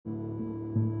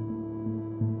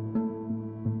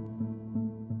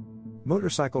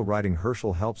Motorcycle riding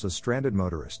Herschel helps a stranded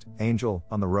motorist, Angel,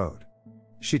 on the road.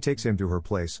 She takes him to her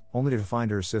place, only to find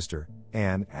her sister,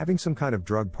 Anne, having some kind of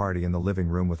drug party in the living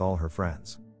room with all her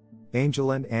friends.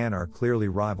 Angel and Anne are clearly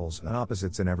rivals and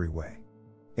opposites in every way.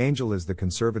 Angel is the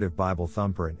conservative Bible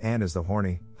thumper and Anne is the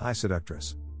horny, high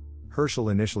seductress. Herschel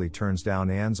initially turns down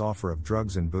Anne's offer of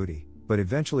drugs and booty, but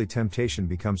eventually temptation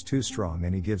becomes too strong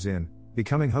and he gives in,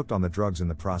 becoming hooked on the drugs in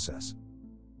the process.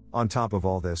 On top of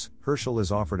all this, Herschel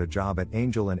is offered a job at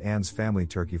Angel and Anne's family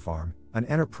turkey farm, an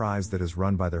enterprise that is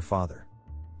run by their father.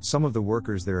 Some of the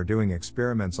workers there are doing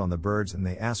experiments on the birds and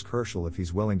they ask Herschel if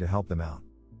he's willing to help them out.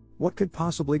 What could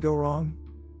possibly go wrong?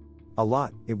 A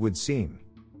lot, it would seem.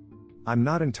 I'm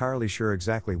not entirely sure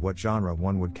exactly what genre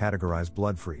one would categorize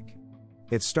Blood Freak.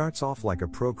 It starts off like a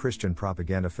pro-Christian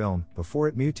propaganda film, before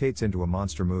it mutates into a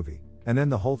monster movie, and then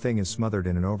the whole thing is smothered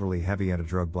in an overly heavy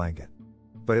anti-drug blanket.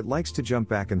 But it likes to jump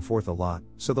back and forth a lot,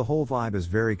 so the whole vibe is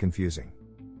very confusing.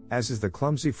 As is the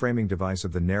clumsy framing device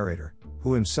of the narrator,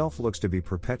 who himself looks to be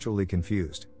perpetually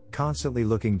confused, constantly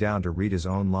looking down to read his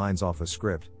own lines off a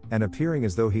script, and appearing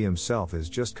as though he himself is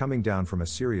just coming down from a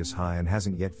serious high and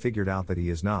hasn't yet figured out that he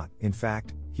is not, in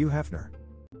fact, Hugh Hefner.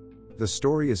 The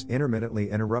story is intermittently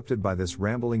interrupted by this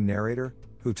rambling narrator,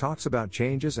 who talks about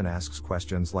changes and asks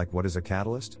questions like what is a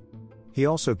catalyst? He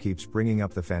also keeps bringing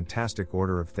up the fantastic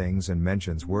order of things and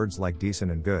mentions words like decent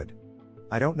and good.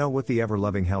 I don't know what the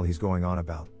ever-loving hell he's going on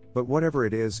about, but whatever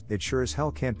it is, it sure as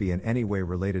hell can't be in any way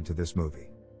related to this movie.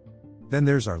 Then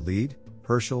there's our lead,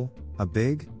 Herschel, a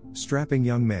big, strapping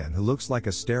young man who looks like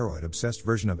a steroid-obsessed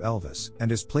version of Elvis,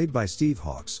 and is played by Steve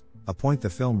Hawkes, a point the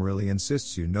film really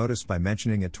insists you notice by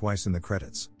mentioning it twice in the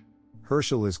credits.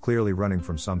 Herschel is clearly running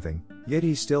from something, yet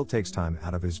he still takes time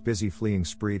out of his busy fleeing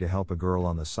spree to help a girl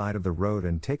on the side of the road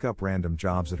and take up random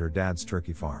jobs at her dad's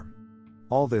turkey farm.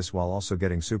 All this while also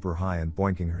getting super high and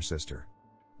boinking her sister.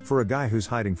 For a guy who's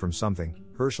hiding from something,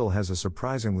 Herschel has a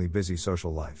surprisingly busy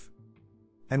social life.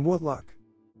 And what luck!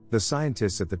 The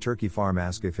scientists at the turkey farm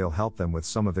ask if he'll help them with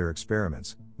some of their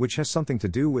experiments, which has something to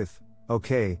do with,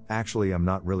 okay, actually I'm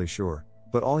not really sure,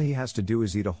 but all he has to do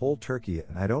is eat a whole turkey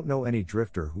and I don't know any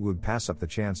drifter who would pass up the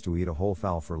chance to eat a whole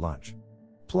fowl for lunch.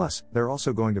 Plus, they're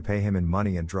also going to pay him in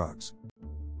money and drugs.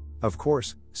 Of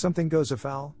course, something goes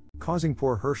afoul, causing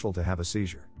poor Herschel to have a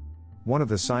seizure. One of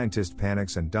the scientists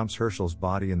panics and dumps Herschel's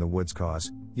body in the woods cause,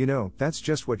 you know, that's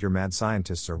just what your mad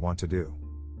scientists are wont to do.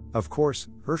 Of course,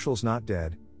 Herschel's not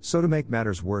dead, so to make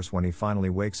matters worse when he finally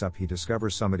wakes up he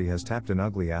discovers somebody has tapped an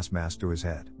ugly-ass mask to his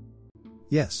head.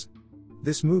 Yes.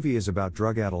 This movie is about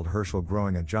drug-addled Herschel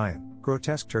growing a giant,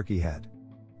 grotesque turkey head.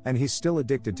 And he's still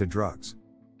addicted to drugs.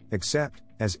 Except,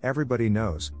 as everybody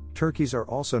knows, turkeys are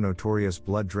also notorious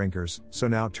blood drinkers, so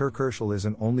now Turk Herschel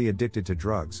isn't only addicted to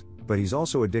drugs, but he's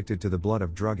also addicted to the blood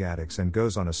of drug addicts and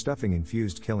goes on a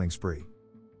stuffing-infused killing spree.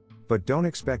 But don't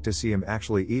expect to see him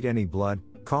actually eat any blood,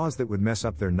 cause that would mess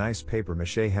up their nice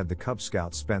papier-mâché head the Cub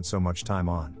Scouts spent so much time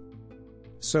on.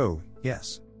 So,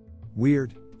 yes.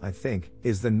 Weird, I think,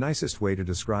 is the nicest way to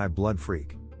describe Blood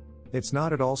Freak. It's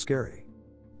not at all scary.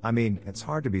 I mean, it's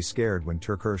hard to be scared when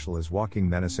Turk Herschel is walking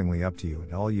menacingly up to you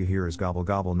and all you hear is gobble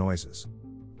gobble noises.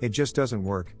 It just doesn't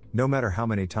work, no matter how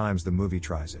many times the movie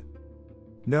tries it.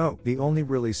 No, the only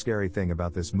really scary thing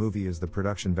about this movie is the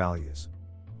production values.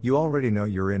 You already know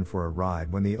you're in for a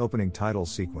ride when the opening title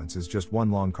sequence is just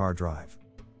one long car drive.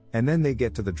 And then they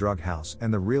get to the drug house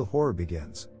and the real horror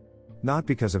begins. Not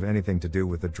because of anything to do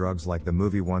with the drugs like the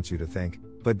movie wants you to think,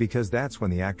 but because that's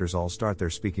when the actors all start their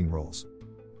speaking roles.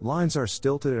 Lines are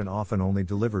stilted and often only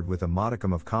delivered with a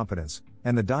modicum of competence,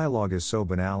 and the dialogue is so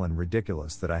banal and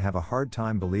ridiculous that I have a hard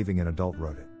time believing an adult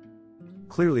wrote it.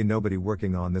 Clearly nobody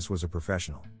working on this was a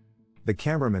professional. The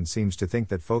cameraman seems to think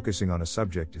that focusing on a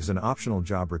subject is an optional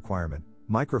job requirement.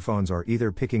 Microphones are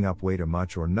either picking up way too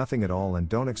much or nothing at all and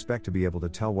don't expect to be able to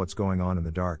tell what's going on in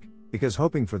the dark, because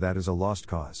hoping for that is a lost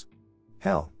cause.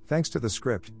 Hell, thanks to the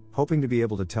script, hoping to be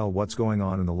able to tell what's going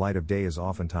on in the light of day is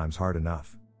oftentimes hard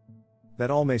enough. That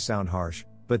all may sound harsh,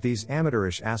 but these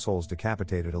amateurish assholes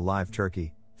decapitated a live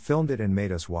turkey, filmed it and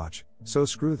made us watch, so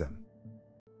screw them.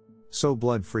 So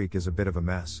Blood Freak is a bit of a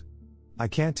mess. I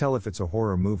can't tell if it's a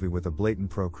horror movie with a blatant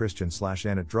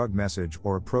pro-Christian/anti-drug message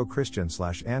or a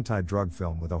pro-Christian/anti-drug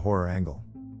film with a horror angle.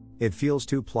 It feels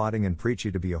too plotting and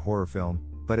preachy to be a horror film,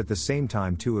 but at the same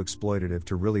time too exploitative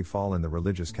to really fall in the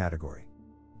religious category.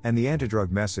 And the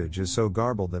anti-drug message is so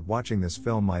garbled that watching this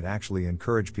film might actually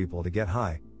encourage people to get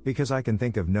high, because I can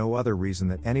think of no other reason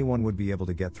that anyone would be able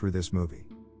to get through this movie.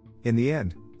 In the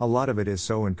end, a lot of it is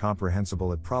so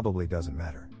incomprehensible it probably doesn't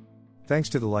matter. Thanks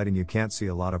to the lighting you can't see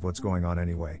a lot of what's going on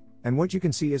anyway, and what you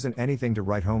can see isn't anything to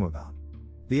write home about.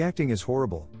 The acting is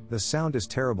horrible, the sound is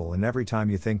terrible, and every time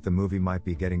you think the movie might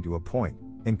be getting to a point,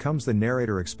 in comes the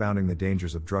narrator expounding the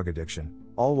dangers of drug addiction,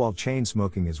 all while chain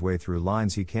smoking his way through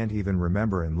lines he can't even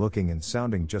remember and looking and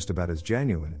sounding just about as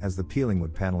genuine as the peeling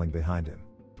wood paneling behind him.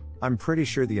 I'm pretty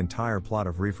sure the entire plot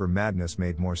of Reefer Madness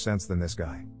made more sense than this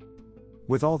guy.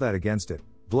 With all that against it,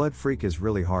 Blood Freak is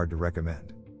really hard to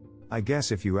recommend. I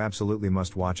guess if you absolutely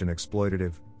must watch an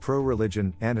exploitative,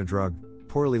 pro-religion, and a drug,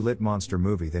 poorly lit monster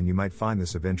movie, then you might find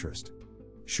this of interest.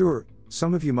 Sure,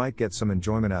 some of you might get some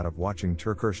enjoyment out of watching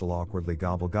Turkershal awkwardly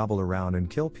gobble around and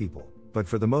kill people, but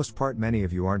for the most part many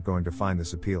of you aren't going to find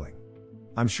this appealing.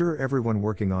 I'm sure everyone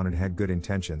working on it had good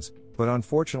intentions, but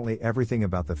unfortunately everything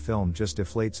about the film just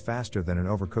deflates faster than an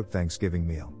overcooked Thanksgiving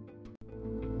meal.